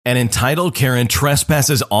An entitled Karen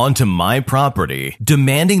trespasses onto my property,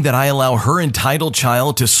 demanding that I allow her entitled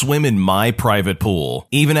child to swim in my private pool.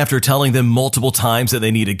 Even after telling them multiple times that they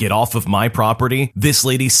need to get off of my property, this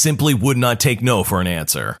lady simply would not take no for an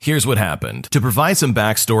answer. Here's what happened. To provide some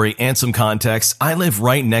backstory and some context, I live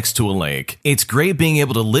right next to a lake. It's great being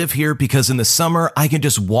able to live here because in the summer, I can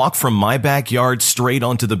just walk from my backyard straight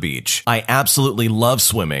onto the beach. I absolutely love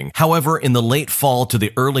swimming. However, in the late fall to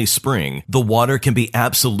the early spring, the water can be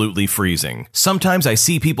absolutely freezing. Sometimes I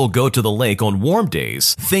see people go to the lake on warm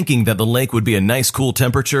days, thinking that the lake would be a nice cool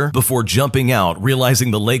temperature before jumping out,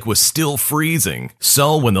 realizing the lake was still freezing.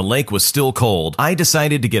 So when the lake was still cold, I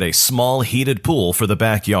decided to get a small heated pool for the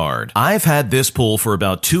backyard. I've had this pool for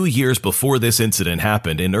about 2 years before this incident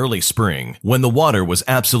happened in early spring, when the water was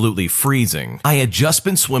absolutely freezing. I had just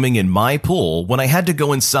been swimming in my pool when I had to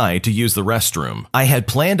go inside to use the restroom. I had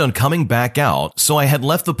planned on coming back out, so I had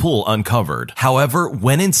left the pool uncovered. However,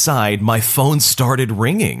 when inside, my phone started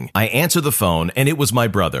ringing. I answered the phone and it was my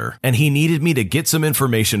brother, and he needed me to get some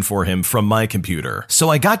information for him from my computer. So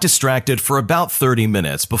I got distracted for about 30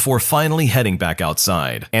 minutes before finally heading back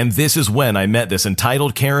outside. And this is when I met this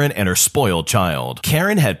entitled Karen and her spoiled child.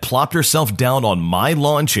 Karen had plopped herself down on my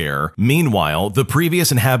lawn chair. Meanwhile, the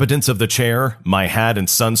previous inhabitants of the chair, my hat and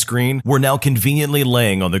sunscreen, were now conveniently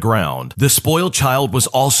laying on the ground. The spoiled child was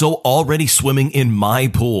also already swimming in my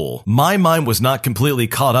pool. My mind was not completely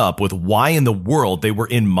caught up with why in the world they were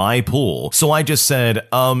in my pool. So I just said,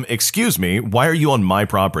 excuse me, why are you on my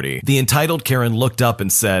property? The entitled Karen looked up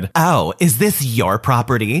and said, "Oh, is this your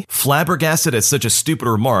property?" Flabbergasted at such a stupid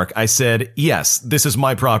remark, I said, "Yes, this is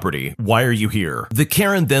my property. Why are you here?" The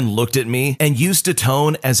Karen then looked at me and used a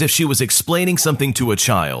tone as if she was explaining something to a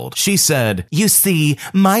child. She said, "You see,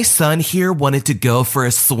 my son here wanted to go for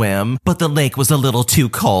a swim, but the lake was a little too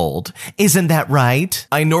cold. Isn't that right?"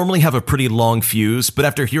 I normally have a pretty long fuse, but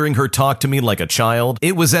after hearing her talk to me like a child,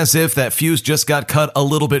 it was as if that fuse just got cut a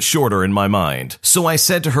little bit shorter in my mind. So I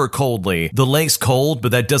said to her coldly, "The lake's cold,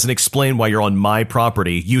 but that doesn't explain why you're on my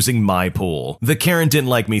property using my pool." The Karen didn't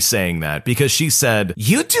like me saying that because she said,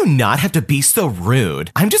 "You do not have to be so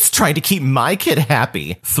rude. I'm just trying to keep my kid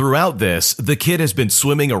happy." Throughout this, the kid has been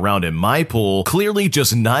swimming around in my pool, clearly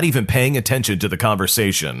just not even paying attention to the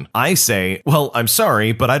conversation. I say, "Well, I'm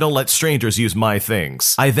sorry, but I don't let strangers use my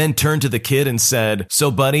things." I then turned to the kid and said,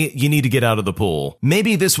 "So buddy, you need to get out of the pool."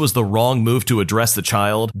 Maybe this was the wrong move to address the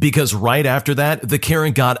child, because right after that, the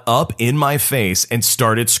Karen got up in my face and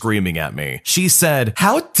started screaming at me. She said,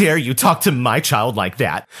 "How dare you talk to my child like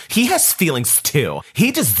that? He has feelings too.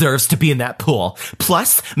 He deserves to be in that pool.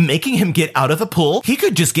 Plus, making him get out of the pool, he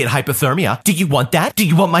could just get hypothermia. Do you want that? Do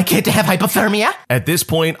you want my kid to have hypothermia?" At this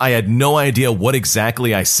point, I had no idea what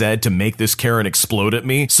exactly I said to make this Karen explode at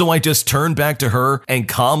me, so I just turned back to her and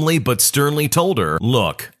calmly but sternly told her,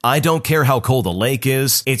 "Look, I don't care how cold the lake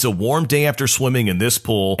is. It's a warm day after swimming in this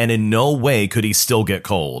pool, and in no way could he still get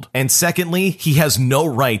cold. And secondly, he has no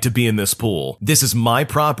right to be in this pool. This is my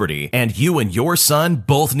property, and you and your son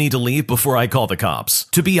both need to leave before I call the cops."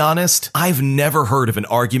 To be honest, I've never heard of an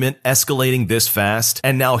argument escalating this fast,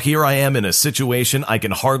 and now here I am in a situation I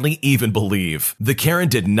can hardly even believe. The Karen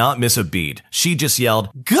did not miss a beat. She just yelled,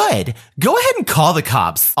 "Good! Go ahead and call the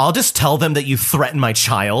cops. I'll just tell them that you threatened my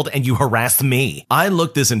child and you harassed me." I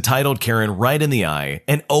looked this entitled Karen right in the eye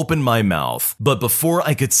and opened my mouth. But before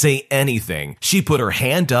I could say anything, she put her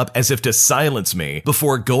hand up as if to silence me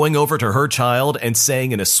before going over to her child and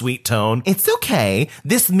saying in a sweet tone, "It's okay.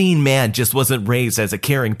 This mean man just wasn't raised as a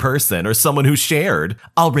caring person or someone who shared.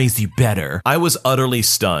 I'll raise you better." I was utterly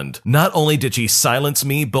stunned. Not only did she silence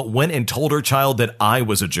me, but went and told her child that I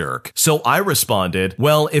was a jerk. So I responded,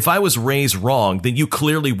 "Well, if I was raised wrong, then you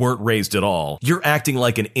clearly weren't raised at all. You're acting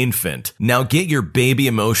like an infant. Now get your baby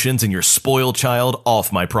emotions and your spoiled child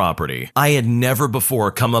off my property." I had never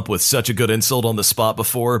before come up with such a good insult on the spot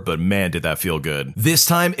before, but man, did that feel good. This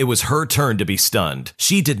time, it was her turn to be stunned.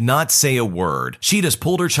 She did not say a word. She just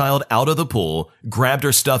pulled her child out of the pool, grabbed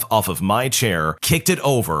her stuff off of my chair, kicked it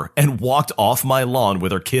over, and walked off my lawn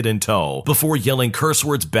with her kid in tow, before yelling curse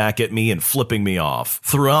words back at me and flipping me off.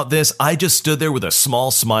 Throughout this, I just stood there with a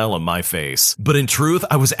small smile on my face. But in truth,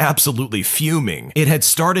 I was absolutely fuming. It had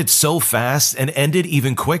started so fast and ended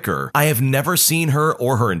even quicker. I have never seen her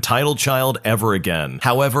or her entitled child ever again.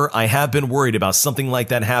 However, I have been worried about something like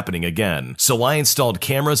that happening again, so I installed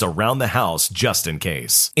cameras around the house just in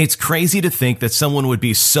case. It's crazy to think that someone would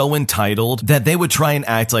be so entitled that they would try and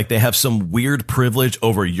act like they have some weird privilege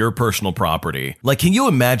over your personal property. Like, can you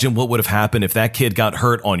imagine what would have happened if that kid got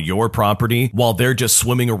hurt on your property while they're just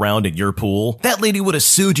swimming around in your pool? That lady would have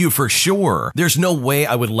sued you for sure. There's no way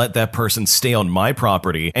I would let that person stay on my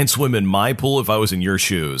property and swim in my pool pool if I was in your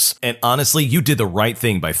shoes. And honestly, you did the right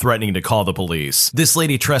thing by threatening to call the police. This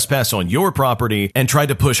lady trespassed on your property and tried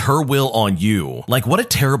to push her will on you. Like, what a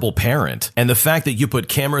terrible parent. And the fact that you put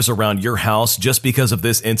cameras around your house just because of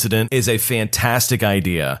this incident is a fantastic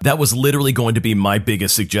idea. That was literally going to be my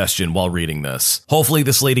biggest suggestion while reading this. Hopefully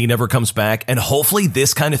this lady never comes back, and hopefully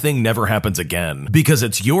this kind of thing never happens again, because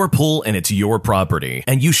it's your pool and it's your property,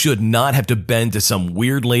 and you should not have to bend to some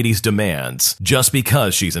weird lady's demands just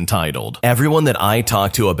because she's entitled. Everyone that I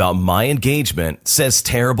talk to about my engagement says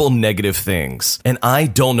terrible negative things, and I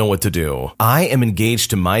don't know what to do. I am engaged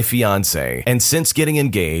to my fiance, and since getting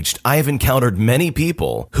engaged, I have encountered many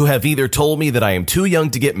people who have either told me that I am too young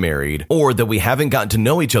to get married, or that we haven't gotten to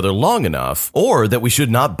know each other long enough, or that we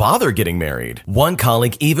should not bother getting married. One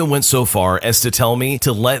colleague even went so far as to tell me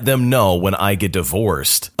to let them know when I get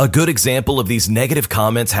divorced. A good example of these negative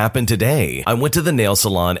comments happened today. I went to the nail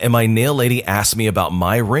salon and my nail lady asked me about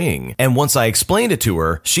my ring, and once I explained it to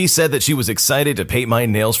her, she said that she was excited to paint my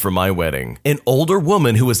nails for my wedding. An older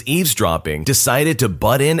woman who was eavesdropping decided to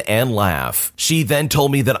butt in and laugh. She then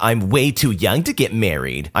told me that I'm way too young to get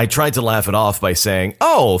married. I tried to laugh it off by saying,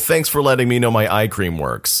 "Oh, thanks for letting me know my eye cream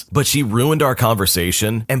works." But she ruined our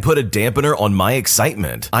conversation and put a dampener on my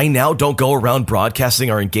excitement. I now don't go around broadcasting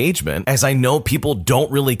our engagement, as I know people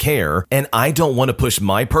don't really care, and I don't want to push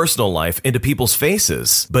my personal life into people's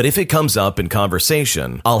faces. But if it comes up in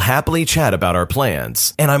conversation, I'll happily chat about our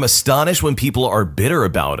plans. And I'm astonished when people are bitter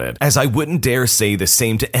about it, as I wouldn't dare say the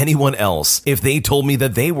same to anyone else if they told me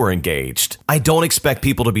that they were engaged. I don't expect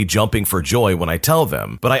people to be jumping for joy when I tell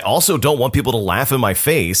them, but I also don't want people to laugh in my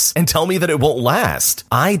face and tell me that it won't last.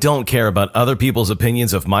 I don't care about other people's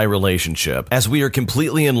opinions of my relationship, as we are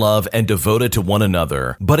completely in love and devoted to one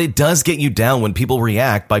another. But it does get you down when people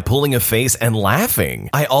react by pulling a face and laughing.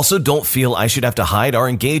 I also don't feel I should have to hide our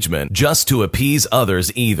engagement just to appease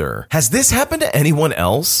others either. Has this happened to anyone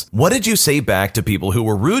else? What did you say back to people who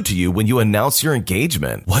were rude to you when you announced your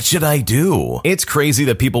engagement? What should I do? It's crazy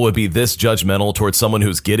that people would be this judgmental towards someone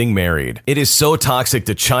who's getting married. It is so toxic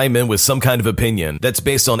to chime in with some kind of opinion that's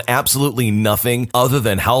based on absolutely nothing other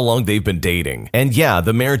than how long they've been dating. And yeah,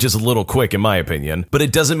 the marriage is a little quick in my opinion, but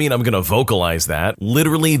it doesn't mean I'm gonna vocalize that.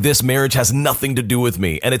 Literally, this marriage has nothing to do with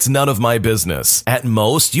me, and it's none of my business. At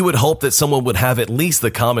most, you would hope that someone would have at least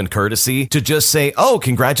the common courtesy to just say, "Oh,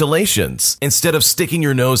 congratulations," instead of sticking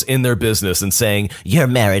your nose in their business and saying, "Your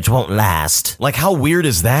marriage won't last." Like, how weird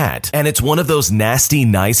is that? And it's one of those nasty,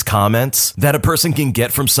 nice comments that a person can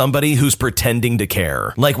get from somebody who's pretending to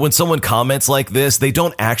care. Like, when someone comments like this, they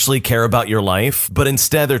don't actually care about your life, but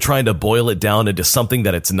instead they're trying to boil it down into something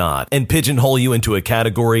that it's not and pigeonhole you into a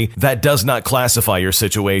category that does not classify your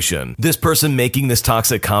situation. This person making this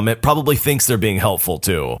toxic comment probably thinks they're being helpful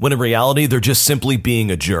too, when in reality they're just simply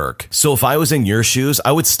being a jerk. So if I was in your shoes,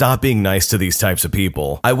 I would stop being nice to these types of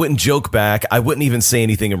people. I wouldn't joke back. I wouldn't even say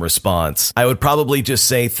anything in response. I would probably just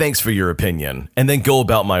say, "Thanks for your opinion," and then go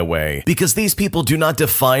about my way, because these people do not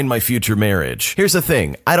define my future marriage. Here's the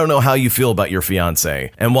thing. I don't know how you feel about your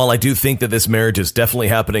fiance, and while I do think that this marriage is definitely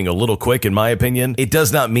happening a little quick in my opinion, it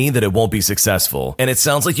does not mean that it won't be successful. And it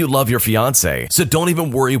sounds like you love your fiance, so don't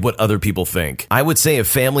even worry what other people think. I would say if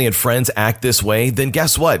family and friends act this way, then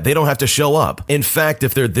guess what? They don't have to show up. In fact,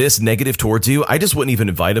 if they're this negative towards you, I just wouldn't even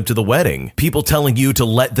invite them to the wedding. People telling you to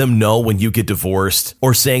let them know when you get divorced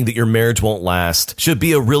or saying that your marriage won't last should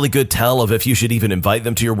be a really good tell of if you should even invite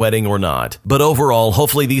them to your wedding or not. But overall,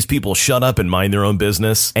 hopefully these people shut up and mind their own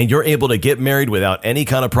business, and you're able to get married without any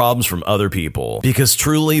kind of problems from other people, because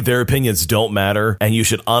truly their opinions don't matter, and you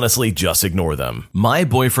should honestly just ignore them. My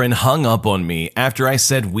boyfriend hung up on me after I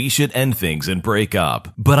said we should end things and break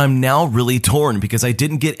up, but I'm now really torn because I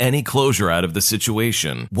didn't get any closure out of the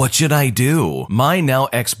situation. What should I do? My now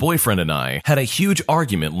ex-boyfriend and I had a huge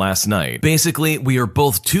argument last night. Basically, we are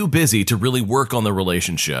both too busy to really work on the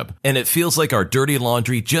relationship, and it feels like our dirty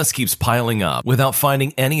laundry just keeps piling up without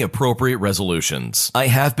finding any appropriate resolutions. I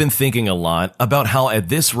have been thinking a lot about how at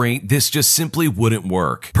this rate, this just simply wouldn't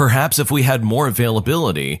work. Perhaps if we had more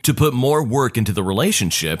availability to put more work into the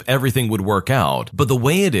relationship, everything would work out. But the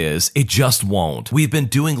way it is, it just won't. We've been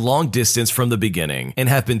doing long distance from the beginning and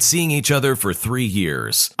have been seeing each other for 3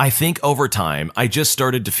 years. I think over time, I just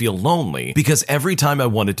started to feel lonely because every time I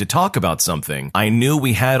wanted to talk about something, I knew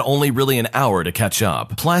we had only really an hour to catch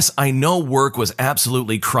up. Plus, I know work was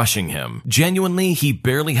absolutely crushing him. Genuinely, he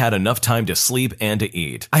barely had enough time to sleep and to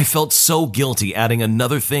eat. I felt so guilty adding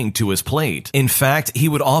another thing to his plate. In fact, he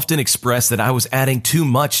would often express that I was adding too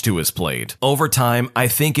much to his plate. Over time, I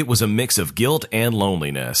think it was a mix of guilt and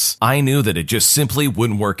loneliness. I knew that it just simply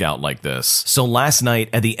wouldn't work out like this. So last night,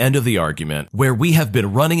 at the end of the argument, where we have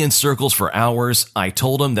been running in circles for hours, I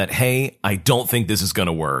told told him that, hey, I don't think this is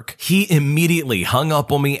gonna work. He immediately hung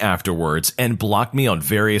up on me afterwards and blocked me on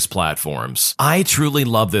various platforms. I truly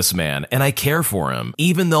love this man and I care for him.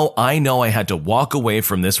 Even though I know I had to walk away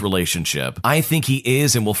from this relationship, I think he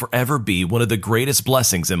is and will forever be one of the greatest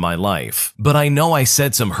blessings in my life. But I know I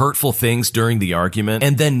said some hurtful things during the argument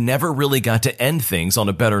and then never really got to end things on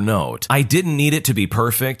a better note. I didn't need it to be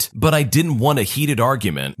perfect, but I didn't want a heated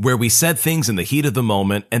argument where we said things in the heat of the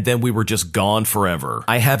moment and then we were just gone forever.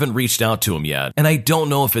 I haven't reached out to him yet, and I don't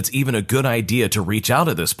know if it's even a good idea to reach out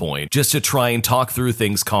at this point just to try and talk through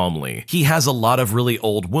things calmly. He has a lot of really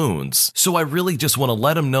old wounds, so I really just want to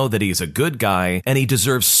let him know that he's a good guy and he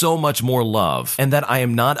deserves so much more love, and that I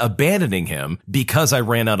am not abandoning him because I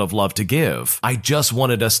ran out of love to give. I just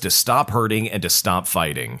wanted us to stop hurting and to stop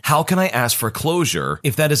fighting. How can I ask for closure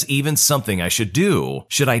if that is even something I should do?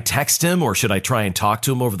 Should I text him or should I try and talk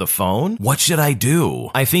to him over the phone? What should I do?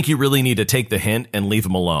 I think you really need to take the hint and leave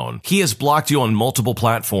him alone. He has blocked you on multiple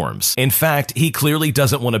platforms. In fact, he clearly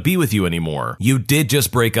doesn't want to be with you anymore. You did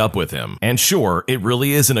just break up with him. And sure, it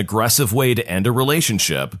really is an aggressive way to end a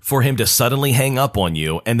relationship for him to suddenly hang up on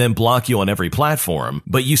you and then block you on every platform.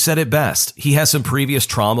 But you said it best. He has some previous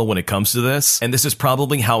trauma when it comes to this, and this is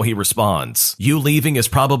probably how he responds. You leaving is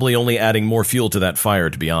probably only adding more fuel to that fire,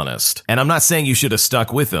 to be honest. And I'm not saying you should have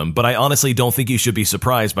stuck with him, but I honestly don't think you should be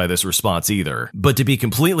surprised by this response either. But to be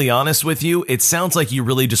completely honest with you, it sounds like you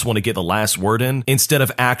really just want to get the last word in instead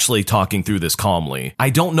of actually talking through this calmly. I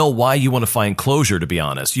don't know why you want to find closure, to be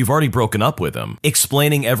honest. You've already broken up with him.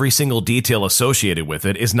 Explaining every single detail associated with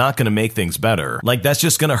it is not going to make things better. Like, that's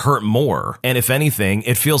just going to hurt more. And if anything,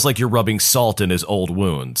 it feels like you're rubbing salt in his old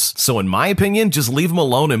wounds. So in my opinion, just leave him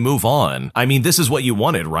alone and move on. I mean, this is what you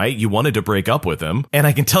wanted, right? You wanted to break up with him. And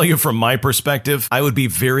I can tell you from my perspective, I would be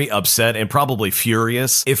very upset and probably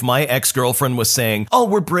furious if my ex-girlfriend was saying, oh,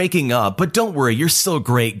 we're breaking up, but don't worry, you're still a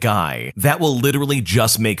great guy. That will literally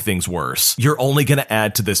just make things worse. You're only going to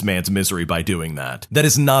add to this man's misery by doing that. That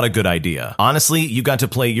is not a good idea. Honestly, you got to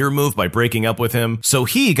play your move by breaking up with him, so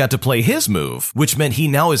he got to play his move, which meant he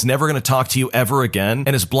now is never going to talk to you ever again and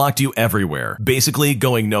has blocked you everywhere, basically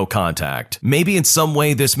going no contact. Maybe in some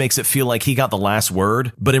way this makes it feel like he got the last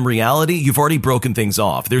word, but in reality, you've already broken things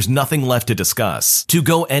off. There's nothing left to discuss. To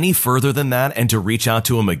go any further than that and to reach out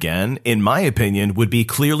to him again, in my opinion, would be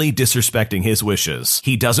clearly disrespecting his wishes.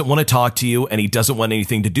 He doesn't want to talk to you and he doesn't want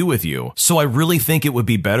anything to do with you. So I really think it would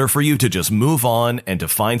be better for you to just move on and to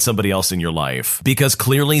find somebody else in your life, because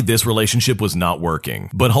clearly this relationship was not working.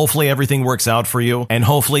 But hopefully everything works out for you, and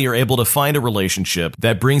hopefully you're able to find a relationship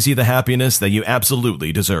that brings you the happiness that you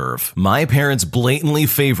absolutely deserve. My parents blatantly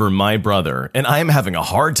favor my brother, and I am having a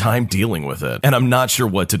hard time dealing with it, and I'm not sure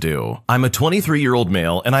what to do. I'm a 23-year-old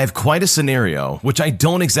male, and I have quite a scenario which I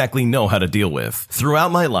don't exactly know how to deal with.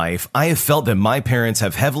 Throughout my life, I have felt that my parents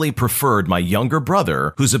have heavily preferred my younger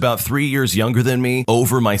brother, who's about 3 years younger than me,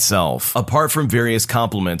 over myself. Apart from various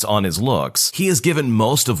compliments on his looks, he has given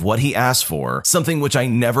most of what he asked for, something which I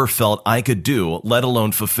never felt I could do, let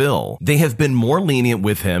alone fulfill. They have been more lenient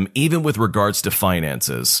with him, even with regards to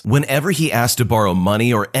finances. Whenever he asked to borrow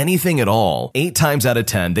money or anything at all, 8 times out of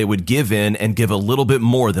 10, they would give in and give a little bit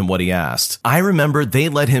more than what he asked. I remember they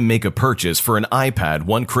let him make a purchase for an iPad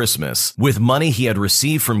one Christmas with money he had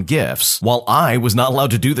received from gifts, while I was not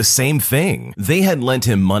allowed to do the same thing. They had lent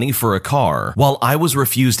him money for a car, while I was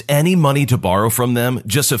refused any money to borrow from them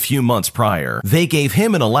just a few months prior. They gave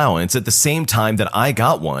him an allowance at the same time that I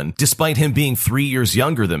got one, despite him being 3 years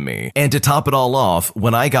younger than me. And to top it all off,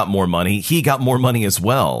 when I got more money, he got more money as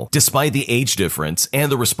well, despite the age difference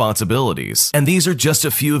and the responsibilities. And these are just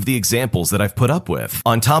a few of the examples that I've put up with.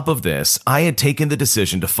 On top of this, I had taken the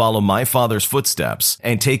decision to follow my father's footsteps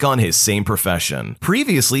and take on his same profession.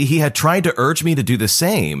 Previously, he had tried to urge me to do the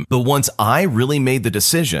same, but once I really made the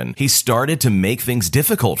decision, he started to make things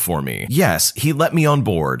difficult for me. Yes, he let me on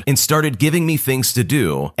board and started giving me things to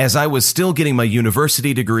do as I was still getting my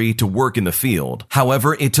university degree to work in the field.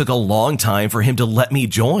 However, it took a long time for him to let me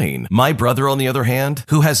join. My brother, on the other hand,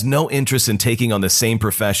 who has no interest in taking on the same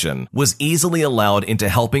profession, was easily allowed into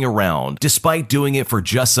helping around despite doing it for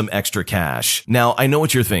just some extra cash. Now, I know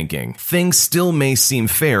what you're thinking. Things still may seem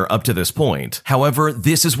fair up to this point. However,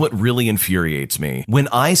 this is what really infuriates me. When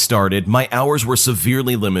I started, my hours were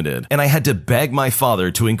severely limited, and I had to beg my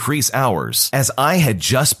father to increase hours, as I had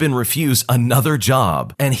just been refused another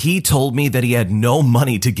job, and he told me that he had no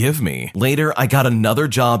money to give me. Later, I got another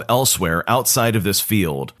job elsewhere outside of this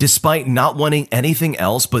field, despite not wanting anything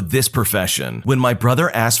else but this profession. When my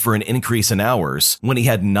brother asked for an increase in hours, when he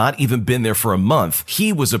had not even been there for a month,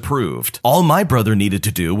 he was approved. All my brother needed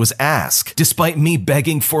to do was ask, despite me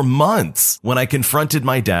begging for months. When I confronted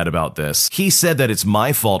my dad about this, He said that it's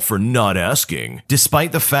my fault for not asking,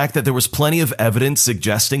 despite the fact that there was plenty of evidence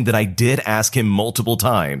suggesting that I did ask him multiple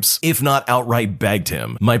times, if not outright begged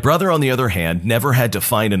him. My brother, on the other hand, never had to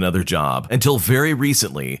find another job until very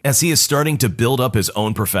recently, as he is starting to build up his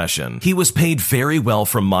own profession. He was paid very well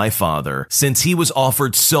from my father since he was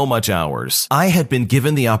offered so much hours. I had been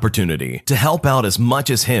given the opportunity to help out as much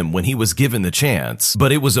as him when he was given the chance,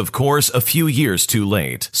 but it was of course a few years too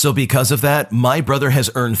late. So because of that, my brother has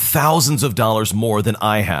earned thousands of dollars more than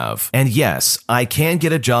I have. And yes, I can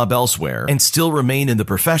get a job elsewhere and still remain in the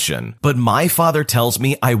profession, but my father tells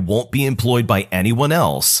me I won't be employed by anyone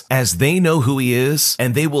else, as they know who he is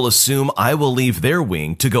and they will assume I will leave their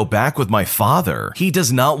wing to go back with my father. He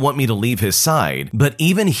does not want me to leave his side, but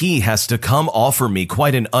even he has to come offer me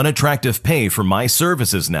quite an unattractive pay for my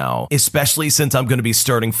services now, especially since I'm going to be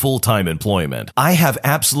starting full-time employment. I have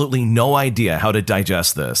absolutely no idea how to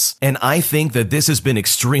digest this, and I think that this has been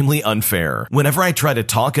extremely unfair. Whenever I try to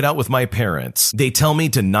talk it out with my parents, they tell me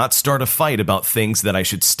to not start a fight about things that I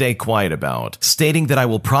should stay quiet about, stating that I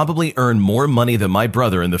will probably earn more money than my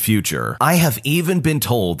brother in the future. I have even been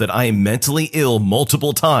told that I am mentally ill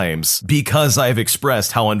multiple times because I have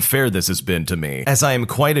expressed how unfair this has been to me, as I am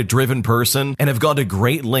quite a driven person and have gone to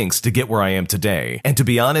great lengths to get where I am today. And to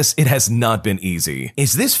be honest, it has not been easy.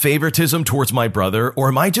 Is this favoritism towards my brother, or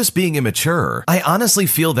am I just being immature? I honestly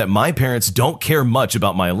feel that my parents don't care much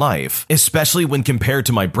about my life, especially when compared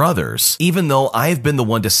to my brothers, even though I've been the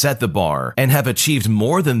one to set the bar and have achieved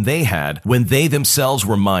more than they had when they themselves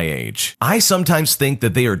were my age. I sometimes think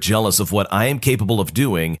that they are jealous of what I am capable of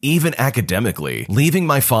doing, even academically. Leaving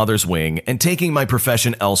my father's wing and taking my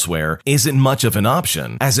profession elsewhere isn't much of an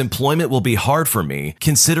option, as employment will be hard for me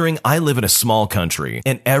considering I live in a small country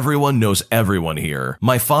and everyone knows everyone here.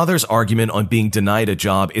 My father's argument on being denied a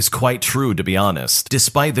job is quite true, to be honest.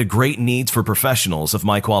 Despite the great needs for professionals of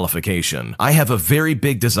my qualification, I have a very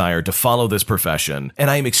big desire to follow this profession, and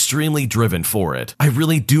I am extremely driven for it. I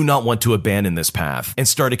really do not want to abandon this path and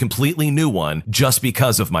start a completely new one just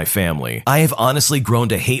because of my family. I have honestly grown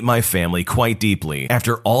to hate my family quite deeply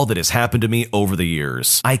after all that has happened to me over the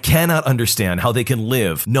years. I cannot understand how they can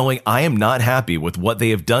live knowing I am not happy with what they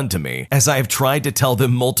have done to me, as I have tried to tell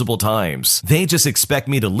them multiple times. They just expect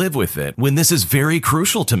me to live with it when this is very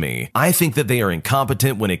crucial to me. I think that they are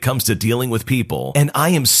incompetent when it comes to dealing with people, and I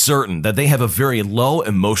am certain that they have a very low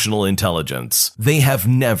emotional intelligence. They have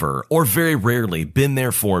never, or very rarely, been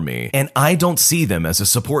there for me, and I don't see them as a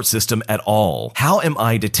support system at all. How am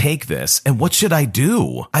I to take this, and what should I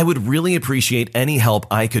do? I would really appreciate any help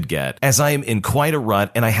I could get, as I am in quite a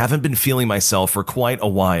rut and I haven't been feeling myself for quite a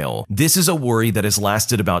while. This is a worry that has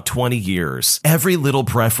lasted about 20 years. Every little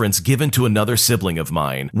preference given to another sibling of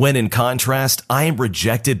mine, when in contrast, I am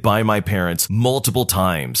rejected by my parents multiple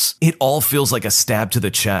times. It all feels like a stab to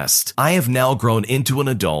the chest. I have now grown into an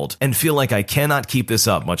adult and feel like I cannot keep this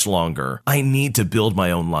up much longer. I need to build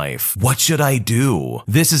my own life. What should I do?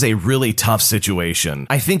 This is a really tough situation.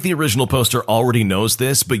 I think the original poster already knows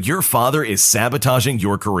this, but your father is sabotaging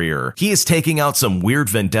your career. He is taking out some weird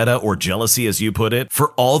vendetta or jealousy, as you put it,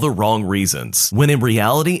 for all the wrong reasons. When in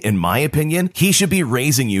reality, in my opinion, he should be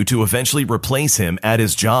raising you to eventually replace him at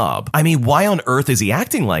his job. I mean, why on earth is he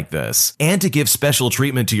acting like this? And to give special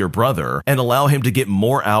treatment to your brother and allow him to get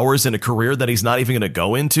more hours in a career that he's not even going to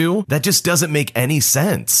go into? That just doesn't make any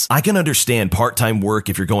sense. I can understand part-time work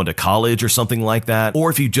if you're going to college or something like that, or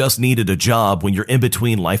if you just needed a job when you're in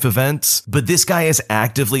between life events, but this guy is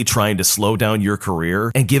actively trying to slow down your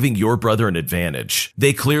career and giving your brother an advantage.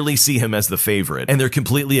 They clearly see him as the favorite, and they're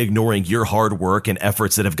completely ignoring your hard work and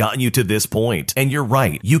efforts that have gotten you to this point. And you're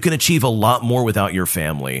right, you can achieve a lot more without your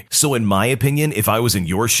family. So in my opinion, if I was in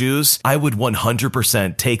your shoes, I would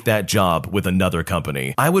 100% take that job with another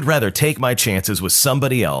company. I would rather take my chances with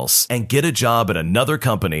somebody else and get a job at another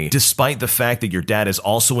company, despite the fact that your dad is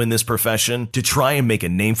also in this profession, to try and make a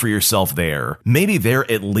name for yourself there. Maybe there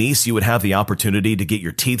at least you would have the opportunity to get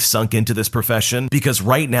your teeth sunk into this profession, because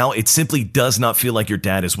right now it simply does not feel like your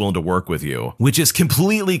dad is willing to work with you, which is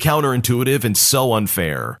completely counterintuitive and so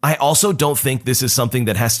unfair. I also don't think this is something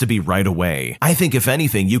that has to be right away. I think if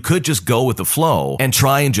anything, you could just go with the flow and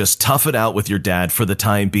try and just tough it out with your dad for the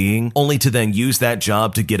time being, only to then use that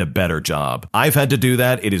job to get a better job. I've had to do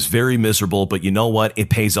that. It is very miserable, but you know what? It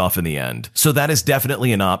pays off in the end. So that is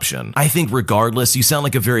definitely an option. I think regardless, you sound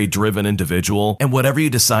like a very driven individual, and whatever you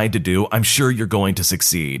decide to do, I'm sure you're going to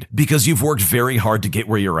succeed, because you've worked very hard to get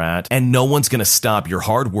where you're at, and no one's going to stop your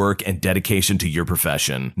hard work and dedication to your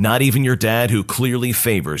profession. Not even your dad, who clearly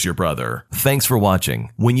favors your brother. Thanks for watching.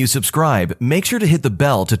 When you subscribe, make sure to hit the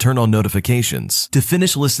bell to turn on notifications. To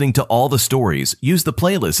finish listening to all the stories, use the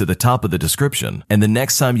playlist at the top of the description. And the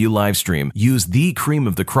next time you live stream, use the Cream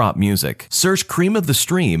of the Crop music. Search Cream of the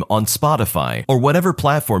Stream on Spotify or whatever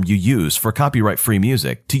platform you use for copyright-free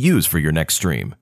music to use for your next stream.